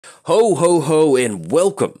Ho, ho, ho, and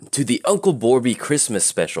welcome to the Uncle Borby Christmas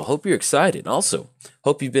special. Hope you're excited. Also,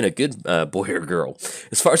 hope you've been a good boy or girl.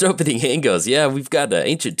 As far as opening hand goes, yeah, we've got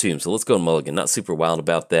Ancient Tomb, so let's go mulligan. Not super wild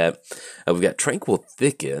about that. We've got Tranquil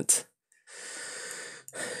Thicket.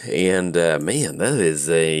 And, man, that is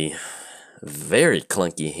a very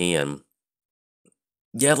clunky hand.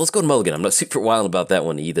 Yeah, let's go mulligan. I'm not super wild about that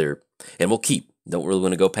one either. And we'll keep. Don't really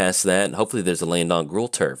want to go past that. And hopefully there's a land on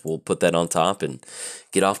Gruul Turf. We'll put that on top and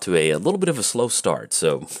get off to a little bit of a slow start.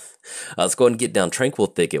 So let's go ahead and get down Tranquil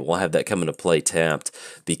Thicket. We'll have that come into play tapped.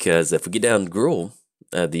 Because if we get down Gruul,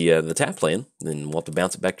 the tap land, then we'll have to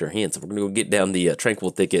bounce it back to our hand. So we're going to go get down the Tranquil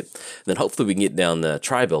Thicket. Then hopefully we can get down the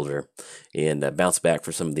Tri-Builder and bounce back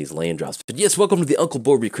for some of these land drops. But yes, welcome to the Uncle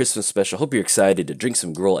Borby Christmas special. Hope you're excited to drink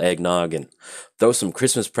some Gruul eggnog and throw some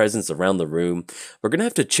Christmas presents around the room. We're going to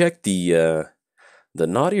have to check the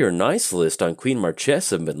naughty or nice list on Queen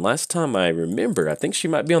Marchesa, but last time I remember, I think she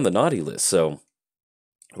might be on the naughty list, so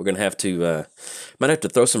we're going to have to, might have to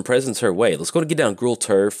throw some presents her way. Let's go and get down Gruul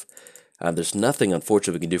Turf. There's nothing,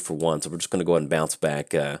 unfortunately, we can do for one, so we're just going to go ahead and bounce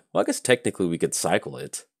back. Well, I guess technically we could cycle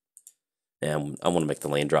it. And I want to make the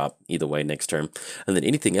land drop either way next turn. And then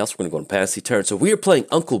anything else, we're going to go and pass the turn. So we are playing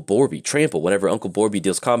Uncle Borby. Trample. Whenever Uncle Borby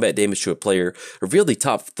deals combat damage to a player, reveal the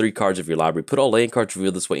top 3 cards of your library. Put all land cards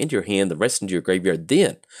revealed this way into your hand, the rest into your graveyard.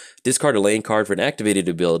 Then discard a land card for an activated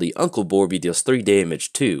ability. Uncle Borby deals 3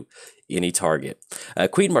 damage to any target.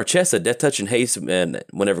 Queen Marchesa, Death Touch and Haste, and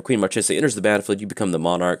whenever Queen Marchesa enters the battlefield, you become the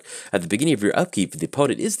Monarch. At the beginning of your upkeep, if the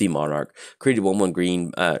opponent is the Monarch, create a 1/1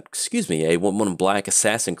 green, a 1/1 black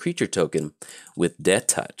assassin creature token with Death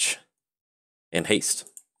Touch and Haste.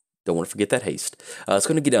 Don't want to forget that Haste. It's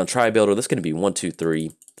going to get down Tri-Builder. That's going to be 1, 2,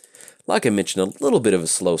 3. Like I mentioned, a little bit of a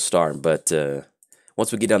slow start, but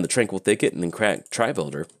once we get down the Tranquil Thicket and then crack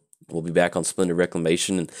Tri-Builder, we'll be back on Splendid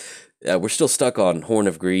Reclamation, and we're still stuck on Horn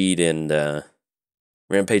of Greed and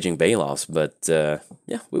Rampaging Baloths, but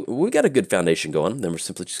yeah, we got a good foundation going. Then we're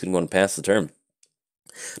simply just going to go and pass the turn.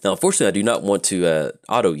 Now, unfortunately, I do not want to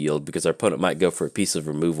auto-yield because our opponent might go for a piece of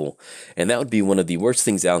removal, and that would be one of the worst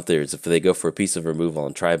things out there is if they go for a piece of removal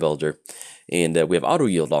on Tri-Builder, and we have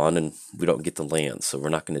auto-yield on, and we don't get the land, so we're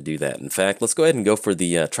not going to do that. In fact, let's go ahead and go for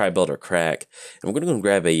the Tri-Builder crack, and we're going to go and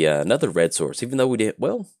grab another red source, even though we did,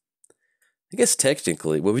 well, I guess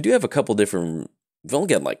technically, well, we do have a couple different, we've only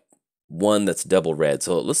got like one that's double red,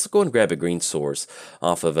 so let's go and grab a green source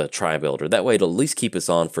off of a Tri-Builder. That way it'll at least keep us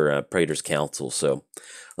on for Praetor's Council, so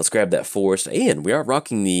let's grab that forest, and we are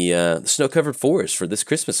rocking the snow-covered forest for this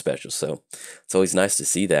Christmas special, so it's always nice to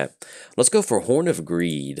see that. Let's go for Horn of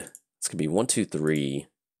Greed. It's going to be 1, 2, 3.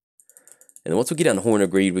 And then once we get down to Horn of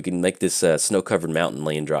Greed, we can make this snow-covered mountain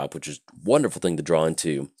land drop, which is a wonderful thing to draw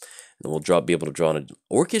into. And we'll be able to draw an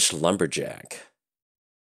Orcish Lumberjack.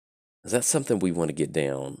 Is that something we want to get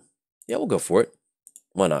down? Yeah, we'll go for it.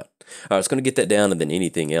 Why not? I was going to get that down and then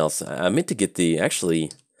anything else. I meant to get the, actually,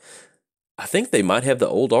 I think they might have the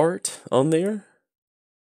old art on there.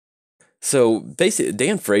 So basically,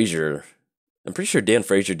 Dan Frazier, I'm pretty sure Dan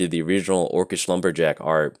Frazier did the original Orcish Lumberjack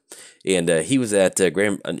art. And he was at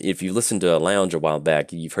if you listened to a Lounge a while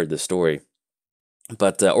back, you've heard this story.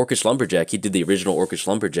 But Orcish Lumberjack, he did the original Orcish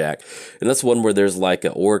Lumberjack, and that's one where there's like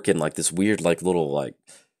an orc and like this weird like little like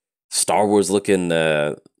Star Wars looking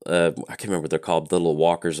I can't remember what they're called, the little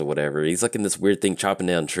walkers or whatever. He's like in this weird thing chopping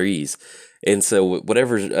down trees, and so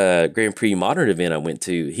whatever Grand Prix Modern event I went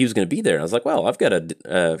to, he was going to be there. And I was like, well, I've got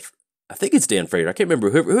I think it's Dan Frazier. I can't remember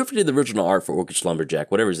whoever did the original art for Orcish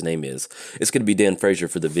Lumberjack, whatever his name is. It's going to be Dan Frazier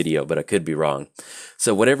for the video, but I could be wrong.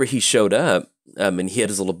 So whenever he showed up, and he had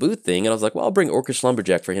his little booth thing, and I was like, well, I'll bring Orcish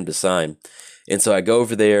Lumberjack for him to sign. And so I go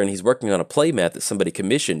over there, and he's working on a playmat that somebody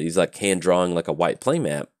commissioned. He's like hand drawing like a white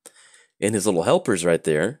playmat, and his little helper's right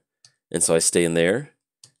there. And so I stay in there,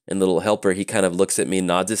 and the little helper, he kind of looks at me and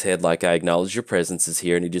nods his head like I acknowledge your presence is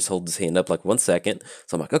here, and he just holds his hand up like 1 second.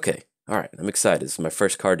 So I'm like, okay. All right, I'm excited. This is my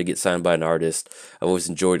first card to get signed by an artist. I've always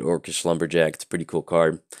enjoyed Orcish Lumberjack. It's a pretty cool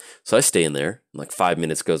card. So I stay in there. Like 5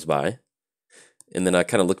 minutes goes by. And then I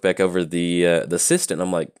kind of look back over the assistant. And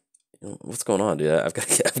I'm like, what's going on, dude? I've got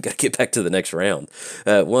to get back to the next round.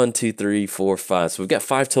 1, 2, 3, 4, 5. So we've got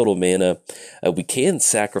 5 total mana. We can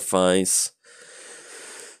sacrifice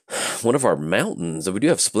one of our mountains. We do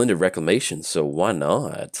have Splendid Reclamation, so why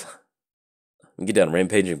not? We can get down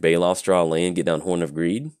Rampaging Baloths, draw a land, get down Horn of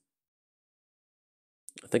Greed.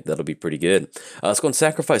 I think that'll be pretty good. Let's go and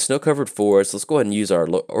sacrifice Snow-Covered Forest. Let's go ahead and use our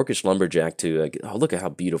Orcish Lumberjack to... oh, look at how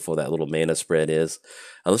beautiful that little mana spread is.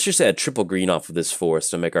 Let's just add triple green off of this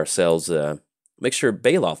forest to make ourselves... make sure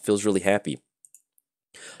Baloth feels really happy.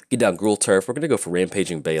 Get down Gruul Turf. We're going to go for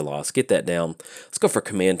Rampaging Baloths. Get that down. Let's go for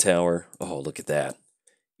Command Tower. Oh, look at that.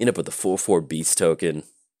 End up with a 4/4 beast token.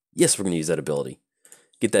 Yes, we're going to use that ability.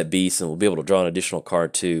 Get that beast, and we'll be able to draw an additional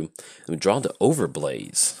card too. And we draw into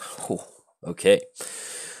Overblaze. Oh, okay,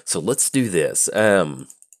 so let's do this. It's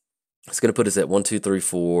going to put us at 1, 2, 3,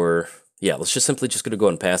 4. Yeah, let's just simply going to go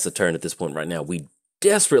ahead and pass the turn at this point right now. We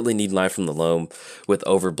desperately need Life from the Loam with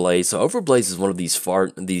Overblaze. So Overblaze is one of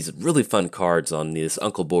these really fun cards on this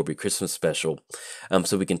Uncle Borby Christmas special.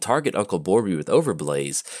 So we can target Uncle Borby with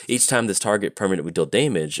Overblaze. Each time this target permanent would deal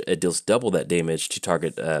damage, it deals double that damage to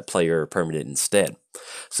target player or permanent instead.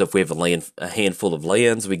 So if we have a handful of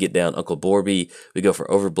lands, we get down Uncle Borby, we go for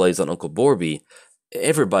Overblaze on Uncle Borby.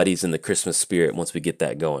 Everybody's in the Christmas spirit once we get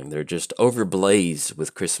that going. They're just overblazed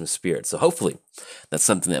with Christmas spirit. So hopefully that's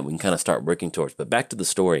something that we can kind of start working towards. But back to the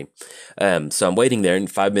story. So I'm waiting there, and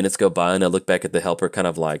 5 minutes go by, and I look back at the helper kind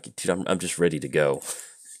of like, dude, I'm just ready to go.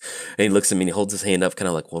 And he looks at me and he holds his hand up kind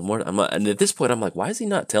of like, one more. And at this point, I'm like, why is he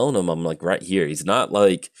not telling him I'm like right here? He's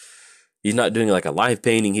not doing like a live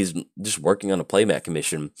painting. He's just working on a playmat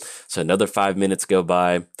commission. So another 5 minutes go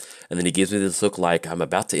by, and then he gives me this look like I'm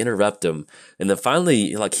about to interrupt him. And then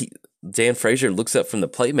finally, Dan Frazier looks up from the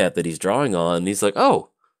playmat that he's drawing on, and he's like,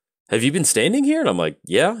 "Oh, have you been standing here?" And I'm like,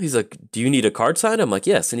 "Yeah." He's like, "Do you need a card signed?" I'm like,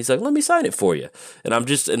 "Yes." And he's like, "Let me sign it for you." And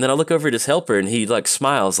then I look over at his helper, and he like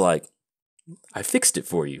smiles like, "I fixed it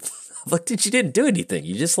for you." I'm like, dude, you didn't do anything.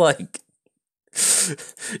 You just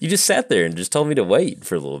sat there and just told me to wait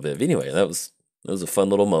for a little bit. But anyway, that was a fun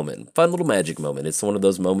little moment, fun little magic moment. It's one of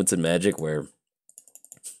those moments in Magic where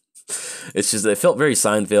it felt very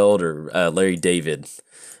Seinfeld or Larry David,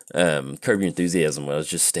 Curb Your Enthusiasm. When I was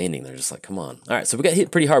just standing there, just like, come on. All right, so we got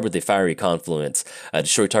hit pretty hard with the Fiery Confluence,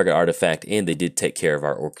 destroy target artifact, and they did take care of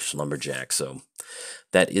our Orcish Lumberjack. So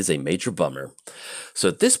that is a major bummer. So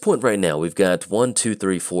at this point right now, we've got 1, 2,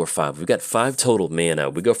 3, 4, 5. We've got 5 total mana.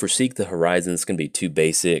 We go for Seek the Horizon. It's going to be 2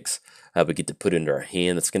 basics. We get to put into our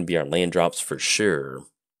hand. That's going to be our land drops for sure.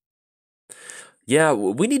 Yeah,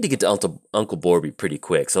 we need to get to Uncle Borby pretty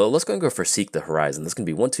quick. So let's go and go for Seek the Horizon. That's going to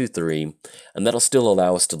be 1, 2, 3. And that'll still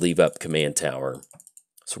allow us to leave up Command Tower.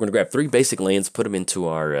 So we're going to grab 3 basic lands, put them into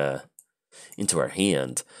our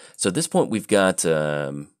hand. So at this point, we've got...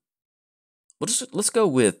 let's go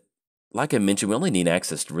with, like I mentioned, we only need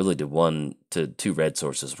access to really to 1 to 2 red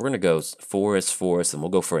sources. We're going to go forest, and we'll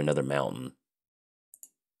go for another mountain.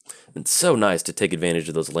 It's so nice to take advantage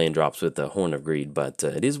of those land drops with the Horn of Greed, but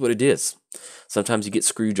it is what it is. Sometimes you get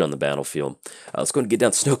Scrooge on the battlefield. Let's go and get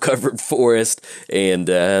down Snow-Covered Forest, and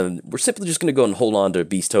we're simply just going to go and hold on to a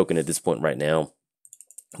Beast Token at this point right now.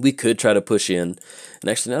 We could try to push in, and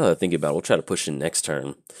actually now that I think about it, we'll try to push in next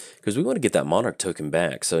turn, because we want to get that Monarch token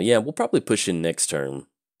back. So yeah, we'll probably push in next turn,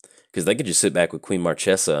 because they could just sit back with Queen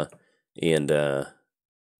Marchesa, and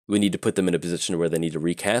we need to put them in a position where they need to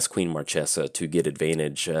recast Queen Marchesa to get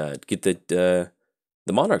advantage, get the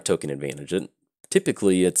Monarch token advantage. And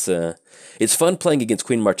typically, it's fun playing against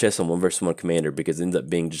Queen Marchesa on 1 versus 1 commander, because it ends up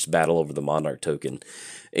being just battle over the Monarch token.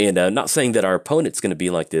 And not saying that our opponent's going to be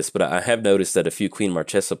like this, but I have noticed that a few Queen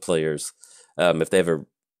Marchesa players, if they're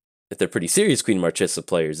pretty serious Queen Marchesa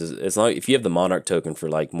players, if you have the Monarch token for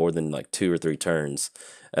like more than like 2 or 3 turns,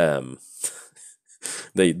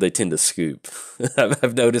 they tend to scoop.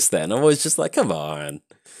 I've noticed that, and I'm always just like, come on,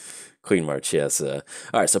 Queen Marchesa.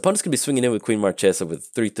 All right, so opponent's gonna be swinging in with Queen Marchesa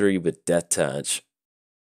with 3/3 with Death Touch.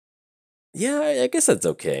 Yeah, I guess that's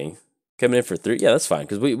okay. Coming in for 3, yeah, that's fine,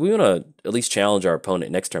 because we want to at least challenge our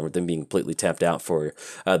opponent next turn with them being completely tapped out for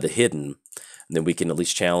the hidden. And then we can at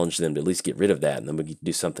least challenge them to at least get rid of that, and then we can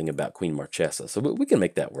do something about Queen Marchesa. So we can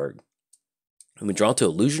make that work. And we draw to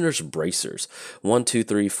Illusioner's Bracers. 1, 2,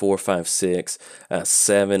 3, 4, 5, 6,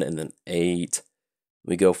 7, and then 8.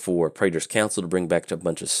 We go for Praetor's Council to bring back a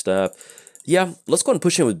bunch of stuff. Yeah, let's go ahead and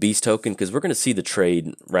push in with Beast Token, because we're going to see the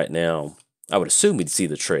trade right now. I would assume we'd see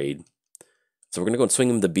the trade. So we're going to go and swing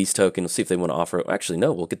them the Beast Token. We'll see if they want to offer. Actually,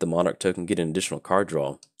 no, we'll get the Monarch Token, get an additional card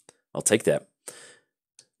draw. I'll take that.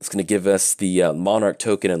 It's going to give us the Monarch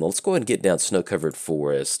Token, and let's go ahead and get down Snow-Covered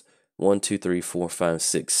Forest. 1, 2, 3, 4, 5,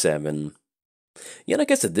 6, 7. Yeah, and I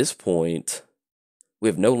guess at this point, we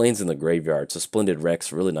have no lands in the graveyard, so Splendid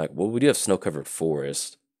Wreck's really not... Well, we do have Snow-Covered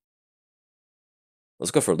Forest.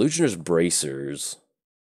 Let's go for Illusioner's Bracers.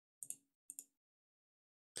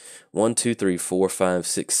 1, 2, 3, 4, 5,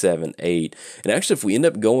 6, 7, 8. And actually, if we end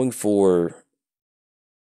up going for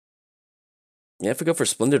Yeah, if we go for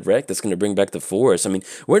Splendid Wreck, that's going to bring back the Forest. I mean,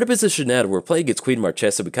 we're in a position now where we're playing against Queen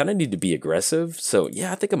Marchesa. We kind of need to be aggressive. So,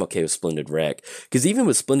 yeah, I think I'm okay with Splendid Wreck. Because even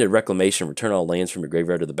with Splendid Reclamation, return all lands from your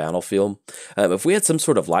graveyard to the battlefield. If we had some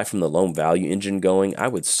sort of Life from the Loam value engine going, I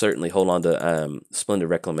would certainly hold on to Splendid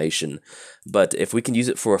Reclamation. But if we can use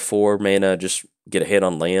it for a 4 mana, just get ahead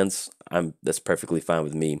on lands, that's perfectly fine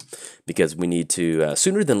with me. Because we need to,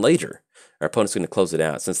 sooner than later, our opponent's going to close it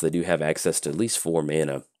out since they do have access to at least 4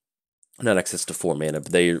 mana. Not access to 4 mana,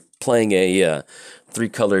 but they're playing a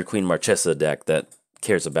 3-colored Queen Marchesa deck that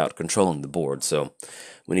cares about controlling the board, so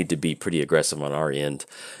we need to be pretty aggressive on our end.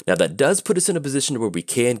 Now that does put us in a position where we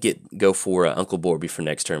can go for Uncle Borby for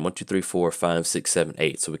next turn. 1, 2, 3, 4, 5, 6, 7,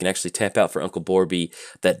 8. So we can actually tap out for Uncle Borby.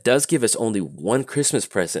 That does give us only 1 Christmas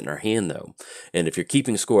present in our hand though. And if you're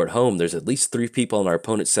keeping score at home, there's at least 3 people on our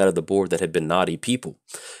opponent's side of the board that have been naughty people.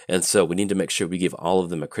 And so we need to make sure we give all of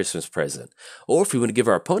them a Christmas present. Or if we want to give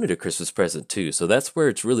our opponent a Christmas present too. So that's where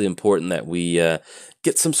it's really important that we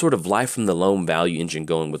get some sort of Life from the Loam value engine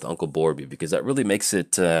going with Uncle Borby, because that really makes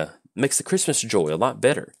it makes the Christmas joy a lot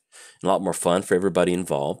better and a lot more fun for everybody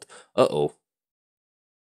involved.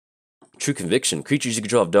 True Conviction. Creatures you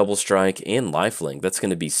control have double strike and lifelink. That's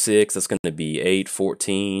going to be 6. That's going to be 8,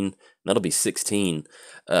 14. That'll be 16.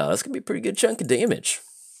 That's going to be a pretty good chunk of damage.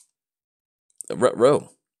 Row.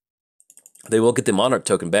 They will get the Monarch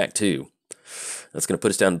token back too. That's going to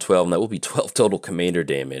put us down to 12, and that will be 12 total commander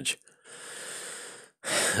damage.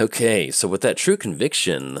 Okay, so with that True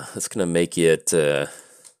Conviction, that's going to make it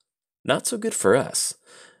not so good for us.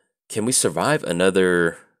 Can we survive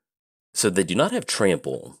another... So they do not have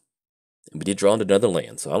Trample. And we did draw into another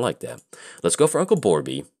land, so I like that. Let's go for Uncle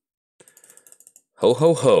Borby. Ho,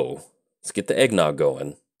 ho, ho. Let's get the eggnog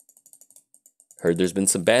going. Heard there's been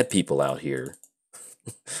some bad people out here.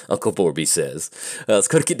 Uncle Borby says. Let's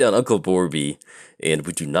go to get down Uncle Borby, and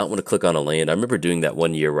we do not want to click on a land. I remember doing that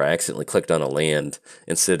one year where I accidentally clicked on a land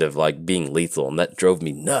instead of like being lethal, and that drove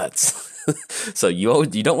me nuts. So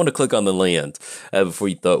you don't want to click on the land before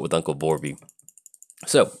you throw it with Uncle Borby.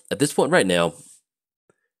 So at this point right now,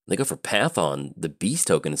 they go for Path on the Beast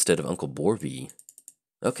token instead of Uncle Borby.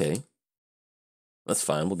 Okay. That's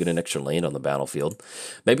fine. We'll get an extra land on the battlefield.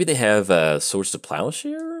 Maybe they have Swords to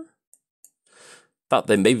Plowshare? Thought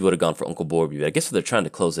they maybe would have gone for Uncle Borby, but I guess they're trying to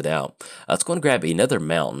close it out. Let's go and grab another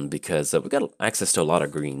mountain because we've got access to a lot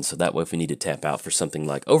of greens, so that way if we need to tap out for something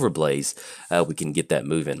like Overblaze, we can get that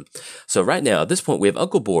moving. So right now, at this point, we have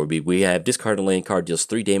Uncle Borby. We have discard a land card, deals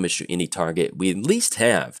 3 damage to any target. We at least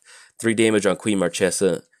have 3 damage on Queen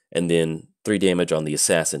Marchesa, and then 3 damage on the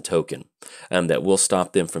Assassin token. That will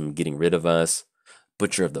stop them from getting rid of us.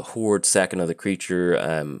 Butcher of the Horde, sack another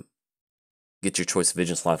creature, get your choice of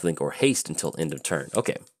Vigilance, Lifelink, or Haste until end of turn.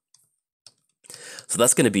 Okay. So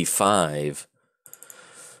that's going to be 5.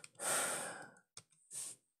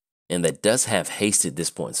 And that does have Haste at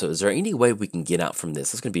this point. So is there any way we can get out from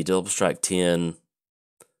this? It's going to be Double Strike 10.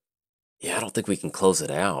 Yeah, I don't think we can close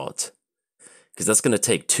it out. Because that's going to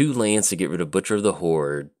take 2 lands to get rid of Butcher of the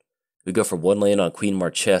Horde. We go for 1 land on Queen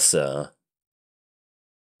Marchesa.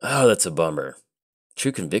 Oh, that's a bummer.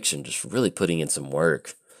 True Conviction, just really putting in some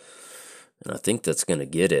work. And I think that's going to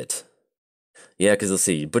get it. Yeah, because let's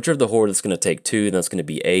see. Butcher of the Horde, that's going to take 2. That's going to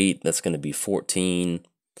be 8. That's going to be 14.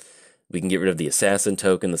 We can get rid of the Assassin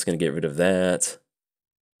token. That's going to get rid of that.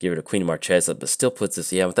 Get rid of Queen Marchesa, but still puts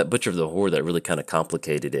us, yeah, with that Butcher of the Horde, that really kind of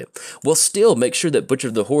complicated it. Well, still, make sure that Butcher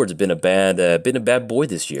of the Horde's been a bad boy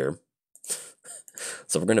this year.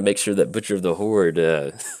 So we're going to make sure that Butcher of the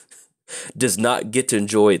Horde does not get to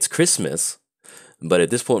enjoy its Christmas. But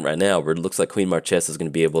at this point right now, where it looks like Queen Marchesa is going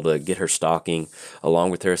to be able to get her stocking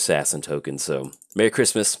along with her Assassin token. So, Merry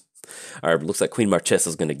Christmas. All right, looks like Queen Marchesa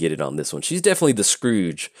is going to get it on this one. She's definitely the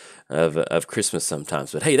Scrooge of Christmas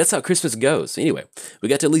sometimes. But hey, that's how Christmas goes. Anyway, we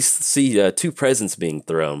got to at least see 2 presents being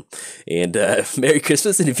thrown. And Merry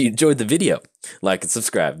Christmas. And if you enjoyed the video, like and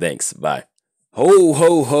subscribe. Thanks. Bye. Ho,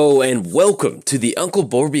 ho, ho, and welcome to the Uncle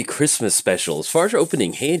Borby Christmas special. As far as our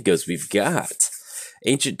opening hand goes, we've got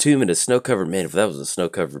Ancient Tomb and a snow-covered... Man, if that was a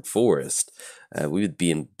snow-covered forest, we would be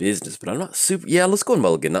in business. But I'm not super... Yeah, let's go in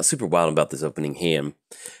Mulligan. Not super wild about this opening hand.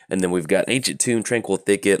 And then we've got Ancient Tomb, Tranquil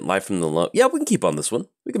Thicket, Life from the Loam. Yeah, we can keep on this one.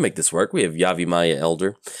 We can make this work. We have Yavimaya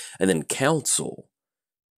Elder. And then Council.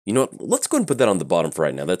 You know what? Let's go ahead and put that on the bottom for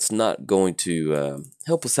right now. That's not going to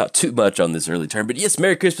help us out too much on this early turn. But yes,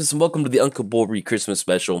 Merry Christmas and welcome to the Uncle Borby Christmas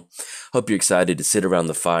special. Hope you're excited to sit around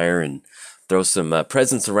the fire and throw some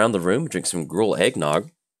presents around the room, drink some Gruel eggnog.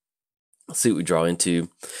 Let's see what we draw into.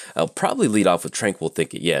 I'll probably lead off with Tranquil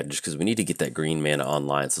Thicket, yeah, just because we need to get that green mana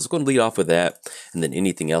online. So let's go and lead off with that, and then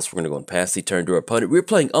anything else, we're going to go and pass the turn to our opponent. We're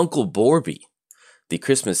playing Uncle Borby. the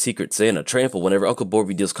Christmas Secret Santa. Trample. Whenever Uncle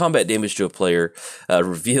Borby deals combat damage to a player,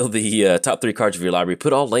 reveal the top 3 cards of your library.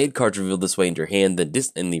 Put all land cards revealed this way into your hand, then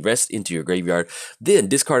and the rest into your graveyard. Then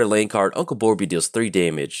discard a land card. Uncle Borby deals 3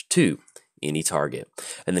 damage to any target.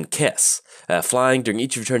 And then Kess. Flying. During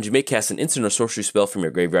each of your turns, you may cast an instant or sorcery spell from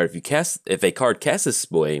your graveyard. If a card casts this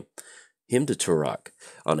way, Hymn to Turok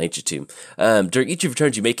on Ancient Tomb. During each of your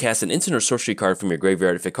turns, you may cast an instant or sorcery card from your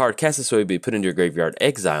graveyard. If a card cast this way, be put into your graveyard,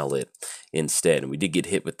 exile it instead. And we did get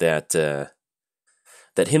hit with that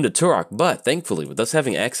Hymn to Turok, but thankfully, with us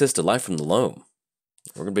having access to Life from the Loam,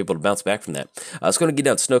 we're going to be able to bounce back from that. It's going to get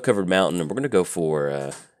down Snow-Covered Mountain, and we're going to go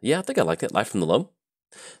for, yeah, I think I like that, Life from the Loam.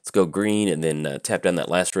 Let's go green and then tap down that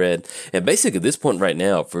last red. And basically at this point right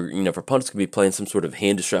now, for opponents could be playing some sort of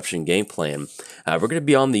hand disruption game plan, we're going to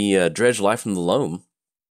be on the Dredge Life from the Loam.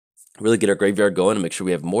 Really get our graveyard going and make sure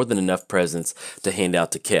we have more than enough presence to hand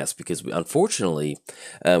out to Kess. Because unfortunately,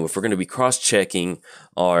 if we're going to be cross-checking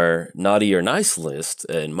our naughty or nice list,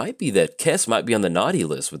 it might be that Kess might be on the naughty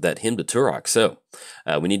list with that Hymn to Turok. So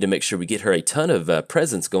we need to make sure we get her a ton of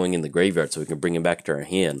presence going in the graveyard so we can bring them back to our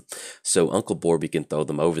hand. So Uncle Borby can throw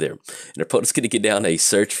them over there. And our opponent's going to get down a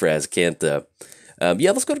Search for Azcantha.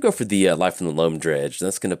 Yeah, let's go for the Life from the Loam Dredge.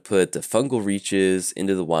 That's going to put the Fungal Reaches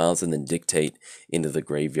into the wilds and then Dictate into the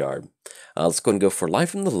graveyard. Let's go and go for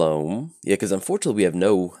Life from the Loam. Yeah, because unfortunately we have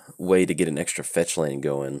no way to get an extra fetch land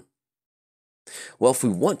going. Well, if we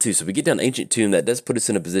want to, so if we get down Ancient Tomb, that does put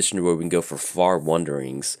us in a position where we can go for Far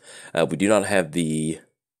Wanderings. We do not have the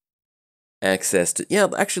access to... Yeah,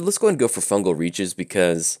 actually, let's go ahead and go for Fungal Reaches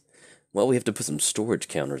because, well, we have to put some storage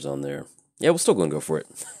counters on there. Yeah, we'll still go and go for it.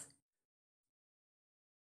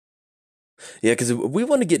 Yeah, because we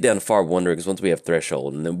want to get down to Far Wanderings once we have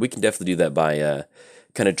Threshold, and then we can definitely do that by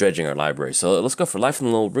kind of dredging our library. So let's go for Life from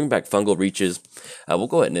the Loam, bring back Fungal Reaches. We'll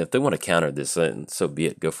go ahead and if they want to counter this, so be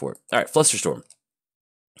it, go for it. All right, Flusterstorm.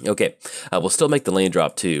 Okay, we'll still make the land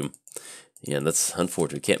drop too. Yeah, that's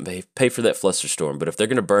unfortunate. We can't pay for that Flusterstorm, but if they're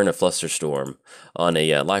going to burn a Flusterstorm on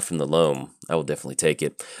a Life from the Loam, I will definitely take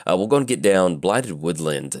it. We'll go and get down Blighted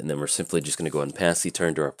Woodland, and then we're simply just going to go and pass the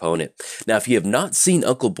turn to our opponent. Now, if you have not seen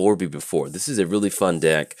Uncle Borby before, this is a really fun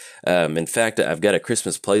deck. In fact, I've got a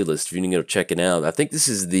Christmas playlist if you need to go check it out. I think this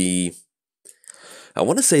is I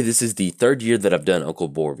want to say this is the 3rd year that I've done Uncle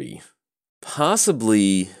Borby.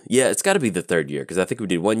 Possibly, yeah, it's got to be the 3rd year, because I think we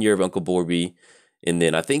did 1 year of Uncle Borby. And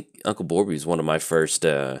then I think Uncle Borby is one of my first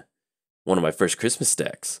Christmas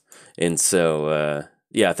decks. And so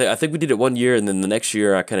yeah, I think we did it 1 year, and then the next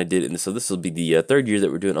year I kind of did it. And so this will be the 3rd year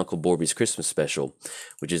that we're doing Uncle Borby's Christmas special,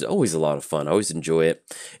 which is always a lot of fun. I always enjoy it,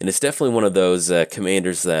 and it's definitely one of those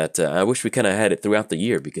commanders that I wish we kind of had it throughout the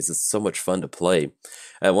year because it's so much fun to play.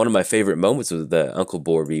 One of my favorite moments with Uncle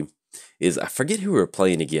Borby is I forget who we were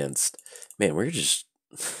playing against. Man, we're just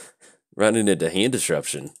running into hand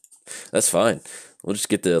disruption. That's fine. We'll just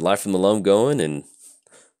get the Life from the Loam going and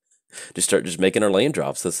just start making our land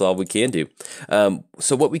drops. That's all we can do.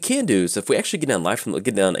 So what we can do is if we actually get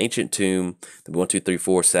down Ancient Tomb, then 1, 2, 3,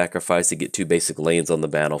 4, sacrifice to get 2 basic lands on the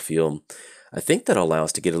battlefield. I think that'll allow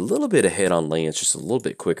us to get a little bit ahead on lands just a little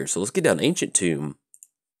bit quicker. So let's get down Ancient Tomb.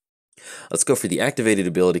 Let's go for the activated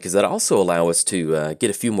ability because that'll also allow us to get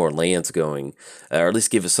a few more lands going, or at least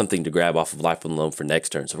give us something to grab off of Life from the Loam for next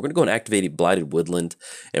turn. So we're going to go and activate Blighted Woodland,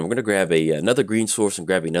 and we're going to grab another green source and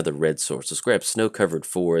grab another red source. Let's grab Snow-Covered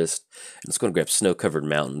Forest, and let's go and grab Snow-Covered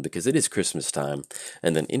Mountain because it is Christmas time,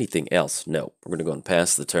 and then anything else, no. We're going to go and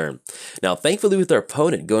pass the turn. Now, thankfully with our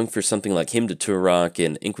opponent going for something like Hymn to Turok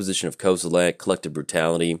and Inquisition of Kozilek, Collective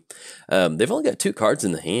Brutality, they've only got 2 cards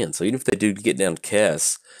in the hand, so even if they do get down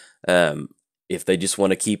Kess, if they just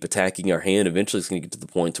want to keep attacking our hand, eventually it's going to get to the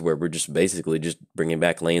point to where we're just basically just bringing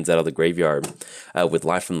back lands out of the graveyard with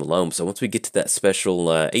Life from the Loam. So once we get to that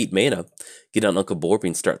special 8 mana, get on Uncle Borby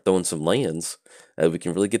and start throwing some lands, we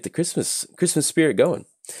can really get the Christmas spirit going.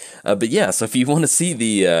 But yeah, so if you want to see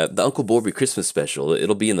the Uncle Borby Christmas special,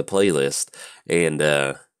 it'll be in the playlist, and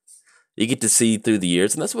you get to see through the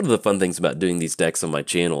years. And that's one of the fun things about doing these decks on my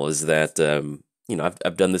channel is that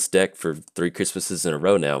I've done this deck for 3 Christmases in a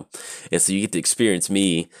row now, and so you get to experience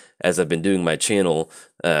me as I've been doing my channel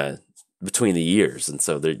between the years. And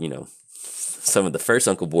so there, some of the first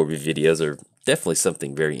Uncle Borby videos are definitely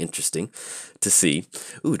something very interesting to see.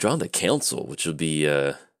 Ooh, drawn the Council, which will be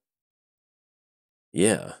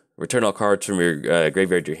yeah. Return all cards from your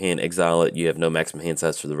graveyard to your hand, exile it. You have no maximum hand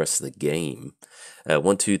size for the rest of the game.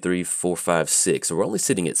 1, 2, 3, 4, 5, 6. So we're only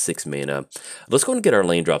sitting at 6 mana. Let's go and get our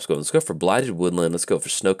land drops going. Let's go for Blighted Woodland. Let's go for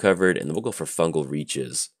Snow Covered, and then we'll go for Fungal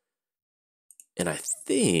Reaches. And I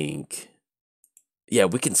think, yeah,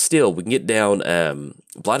 we can get down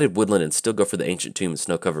Blighted Woodland and still go for the Ancient Tomb and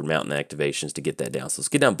Snow-Covered Mountain activations to get that down. So let's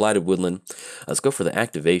get down Blighted Woodland. Let's go for the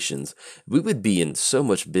activations. We would be in so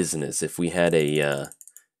much business if we had a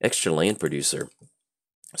extra land producer.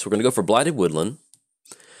 So we're going to go for Blighted Woodland.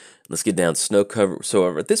 Let's get down Snow-Covered.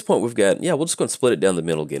 So at this point, we've got, yeah, we're just going to split it down the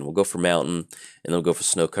middle again. We'll go for Mountain, and then we'll go for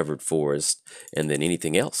Snow-Covered Forest, and then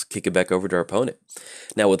anything else. Kick it back over to our opponent.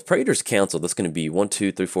 Now, with Praetor's Council, that's going to be 1,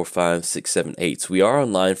 2, 3, 4, 5, 6, 7, 8. So we are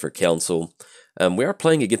online for Council. We are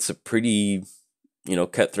playing against a pretty,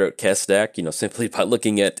 cutthroat Kess stack, simply by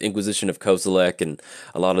looking at Inquisition of Kozilek and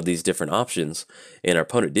a lot of these different options. And our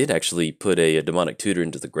opponent did actually put a demonic tutor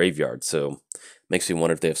into the graveyard, so makes me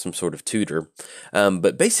wonder if they have some sort of tutor.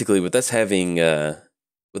 But basically, with us having,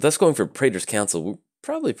 with us going for Praetor's Council, we're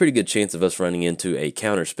probably a pretty good chance of us running into a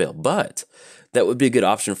counter spell. But that would be a good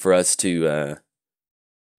option for us to,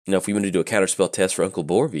 if we want to do a counter spell test for Uncle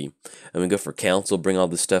Borby, and we go for Council, bring all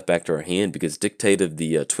this stuff back to our hand, because Dictate of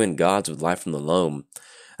the Twin Gods with Life from the Loam,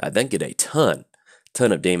 then get a ton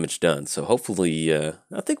of damage done. So hopefully,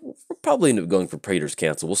 I think we'll probably end up going for Praetor's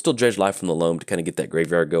Council. We'll still dredge Life from the Loam to kind of get that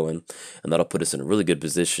graveyard going, and that'll put us in a really good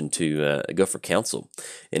position to go for Council.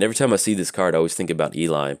 And every time I see this card, I always think about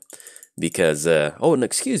Eli, because, oh, and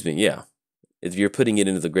excuse me, yeah, if you're putting it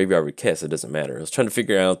into the graveyard with Kess, it doesn't matter. I was trying to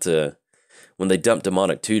figure out when they dumped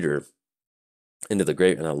Demonic Tutor into the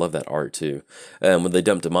grave, and I love that art too. When they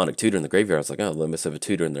dumped Demonic Tutor in the graveyard, I was like, oh, they must have a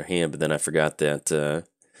tutor in their hand, but then I forgot that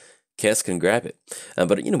Kess can grab it.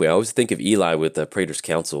 But anyway, I always think of Eli with Praetor's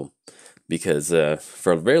Council, because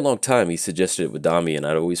for a very long time he suggested it with Dami, and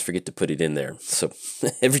I'd always forget to put it in there. So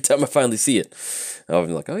every time I finally see it, I'll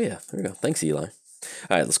be like, oh yeah, there we go. Thanks, Eli. All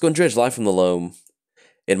right, let's go and dredge Life from the Loam.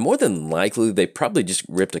 And more than likely, they probably just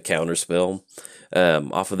ripped a counter spell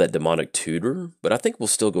off of that Demonic Tutor. But I think we'll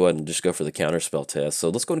still go ahead and just go for the counter spell test. So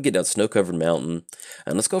let's go and get down Snow-Covered Mountain,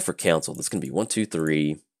 and let's go for Council. That's going to be 1, 2,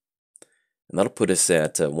 3. And that'll put us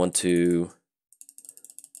at 1, 2.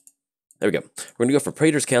 There we go. We're going to go for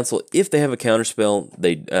Praetor's Council. If they have a counterspell,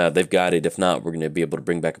 they've got it. If not, we're going to be able to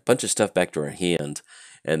bring back a bunch of stuff back to our hand.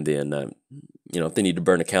 And then, if they need to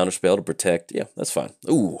burn a counterspell to protect, yeah, that's fine.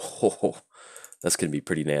 Ooh, that's going to be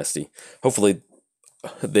pretty nasty. Hopefully,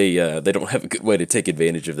 they don't have a good way to take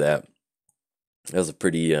advantage of that. That was a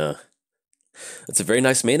pretty... that's a very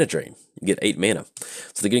nice mana drain. You get 8 mana.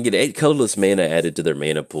 So they're going to get 8 colorless mana added to their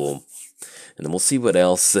mana pool. And then we'll see what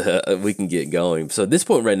else we can get going. So at this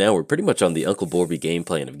point right now, we're pretty much on the Uncle Borby game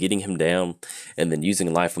plan of getting him down and then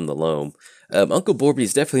using Life from the Loam. Uncle Borby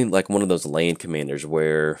is definitely like one of those land commanders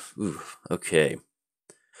where, ooh, okay.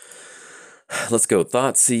 Let's go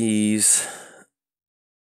Thoughtseize.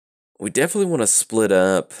 We definitely want to split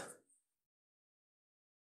up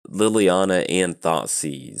Liliana and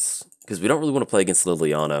Thoughtseize, because we don't really want to play against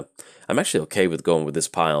Liliana. I'm actually okay with going with this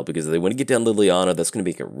pile, because if they want to get down Liliana, that's going to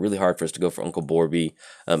make it really hard for us to go for Uncle Borby.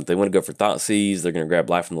 If they want to go for Thoughtseize, they're going to grab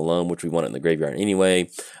Life from the Loam, which we want in the graveyard anyway.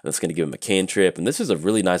 That's going to give them a cantrip, and this is a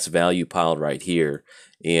really nice value pile right here.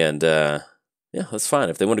 And yeah, that's fine.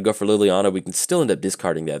 If they want to go for Liliana, we can still end up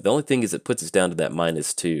discarding that. The only thing is it puts us down to that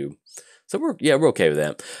 -2. So we're okay with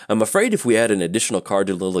that. I'm afraid if we add an additional card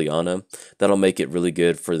to Liliana, that'll make it really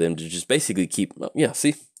good for them to just basically keep, yeah,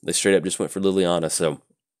 see, they straight up just went for Liliana, so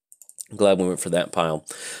I'm glad we went for that pile.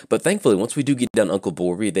 But thankfully, once we do get down Uncle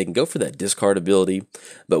Borby, they can go for that discard ability,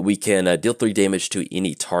 but we can deal 3 damage to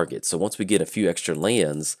any target. So once we get a few extra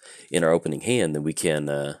lands in our opening hand, then we can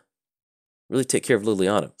really take care of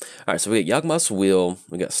Liliana. All right, so we got Yawgmoth's Will,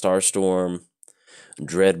 we got Starstorm,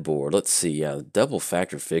 Dreadboard. Let's see. Double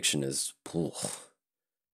Factor Fiction is...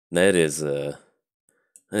 That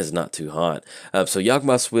is not too hot. So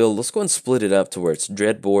Yawgmoth's Will, let's go and split it up to where it's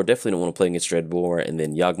Dreadboard. Definitely don't want to play against Dreadboard. And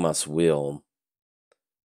then Yawgmoth's Will.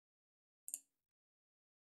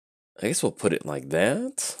 I guess we'll put it like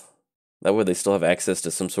that. That way they still have access to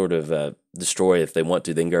some sort of destroy if they want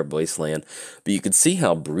to. They can grab Wasteland. But you can see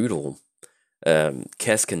how brutal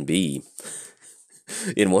Kess can be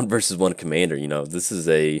in 1 versus 1 commander. This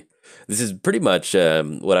is pretty much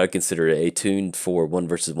what I would consider a tuned for 1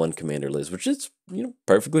 versus 1 commander list, which is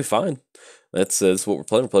perfectly fine. That's what we're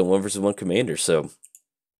playing. We're playing 1 versus 1 commander, so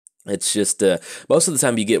it's just most of the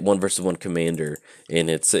time you get 1 versus 1 commander, and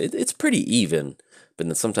it's pretty even. But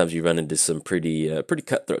then sometimes you run into some pretty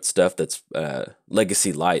cutthroat stuff that's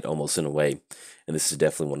legacy light almost in a way, and this is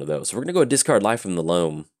definitely one of those. So we're gonna go discard Life from the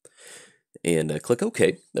Loam. And click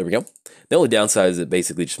OK. There we go. The only downside is it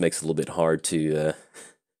basically just makes it a little bit hard to,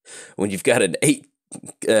 when you've got an 8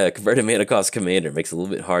 converted mana cost commander, it makes it a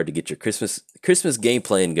little bit hard to get your Christmas game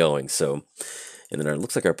plan going. So, and then it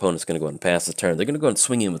looks like our opponent's going to go ahead and pass the turn. They're going to go ahead and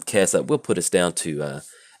swing in with Kess. That will put us down to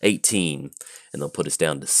 18, and they'll put us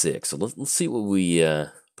down to 6. So let's see what we...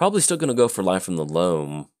 probably still going to go for Life from the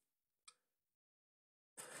Loam.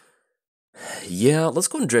 Yeah, let's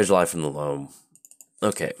go and dredge Life from the Loam.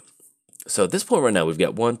 Okay, so at this point right now, we've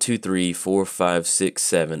got 1, 2, 3, 4, 5, 6,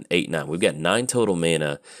 7, 8, 9. We've got 9 total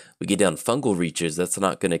mana. We get down Fungal Reaches. That's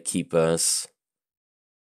not going to keep us.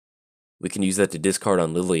 We can use that to discard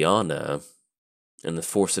on Liliana and then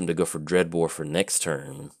force him to go for Dreadbore for next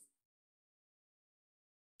turn.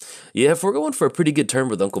 Yeah, if we're going for a pretty good turn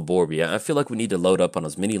with Uncle Borby, I feel like we need to load up on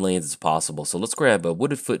as many lands as possible. So let's grab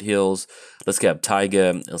Wooded Foothills, let's grab Taiga,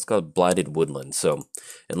 and let's grab Blighted Woodland. So,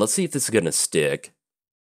 and let's see if this is going to stick.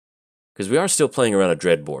 Because we are still playing around a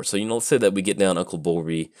Dreadbore. So, let's say that we get down Uncle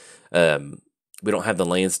Borby. We don't have the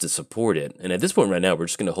lands to support it. And at this point right now, we're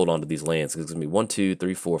just going to hold on to these lands. Because it's going to be 1, 2,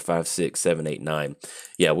 3, 4, 5, 6, 7, 8, 9.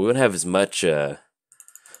 Yeah, we would have as much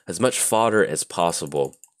fodder as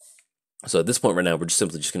possible. So at this point right now, we're just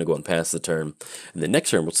simply going to go and pass the turn. And the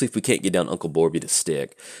next turn, we'll see if we can't get down Uncle Borby to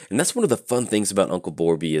stick. And that's one of the fun things about Uncle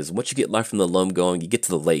Borby is once you get Life from the Loam going, you get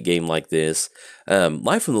to the late game like this.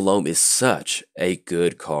 Life from the Loam is such a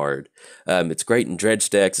good card. It's great in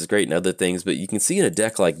dredge decks, it's great in other things, but you can see in a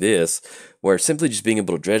deck like this, where simply just being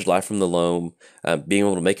able to dredge Life from the Loam, being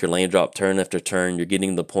able to make your land drop turn after turn, you're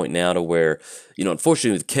getting to the point now to where,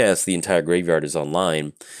 unfortunately with Kess, the entire graveyard is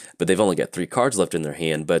online, but they've only got 3 cards left in their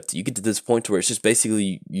hand, but you get to this point where it's just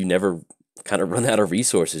basically you never kind of run out of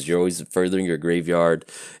resources. You're always furthering your graveyard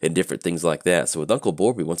and different things like that. So with Uncle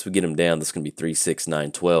Borby, once we get him down, that's going to be 3, 6,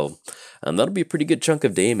 9, 12. That'll be a pretty good chunk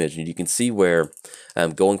of damage, and you can see where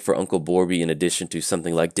going for Uncle Borby in addition to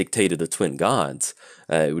something like Dictate of the Twin Gods,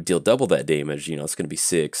 it would deal double that damage. It's going to be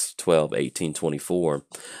 6, 12, 18, 24.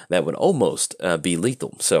 That would almost be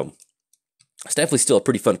lethal. So it's definitely still a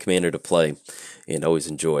pretty fun commander to play and always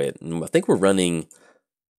enjoy it. And I think we're running...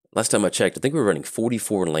 Last time I checked, I think we were running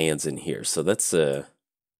 44 lands in here, so that's a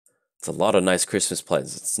lot of nice Christmas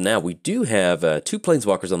presents. Now, we do have 2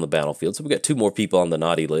 Planeswalkers on the battlefield, so we've got 2 more people on the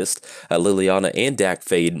naughty list, Liliana and Dak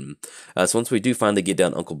Faden. So once we do finally get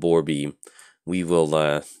down Uncle Borby, we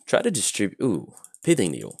will try to distribute... Ooh,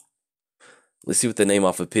 Pithing Needle. Let's see what they name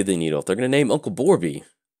off of Pithing Needle. If they're going to name Uncle Borby,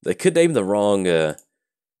 they could name the wrong...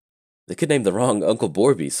 Uncle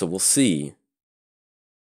Borby, so we'll see.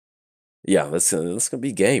 Yeah, that's going to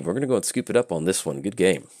be game. We're going to go and scoop it up on this one. Good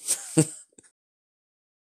game.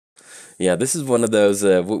 Yeah, this is one of those,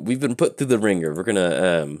 we've been put through the ringer. We're going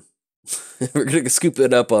to we're going to scoop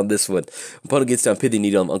it up on this one. Opponent gets down Pithing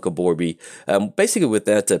Needle on Uncle Borby. Basically, with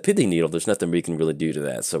that Pithing Needle, there's nothing we can really do to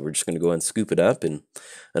that. So we're just going to go ahead and scoop it up. And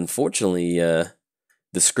unfortunately, the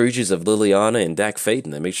Scrooges of Liliana and Dak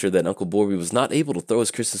Faden, they make sure that Uncle Borby was not able to throw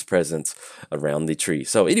his Christmas presents around the tree.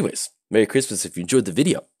 So anyways, Merry Christmas if you enjoyed the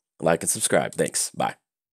video. Like and subscribe. Thanks. Bye.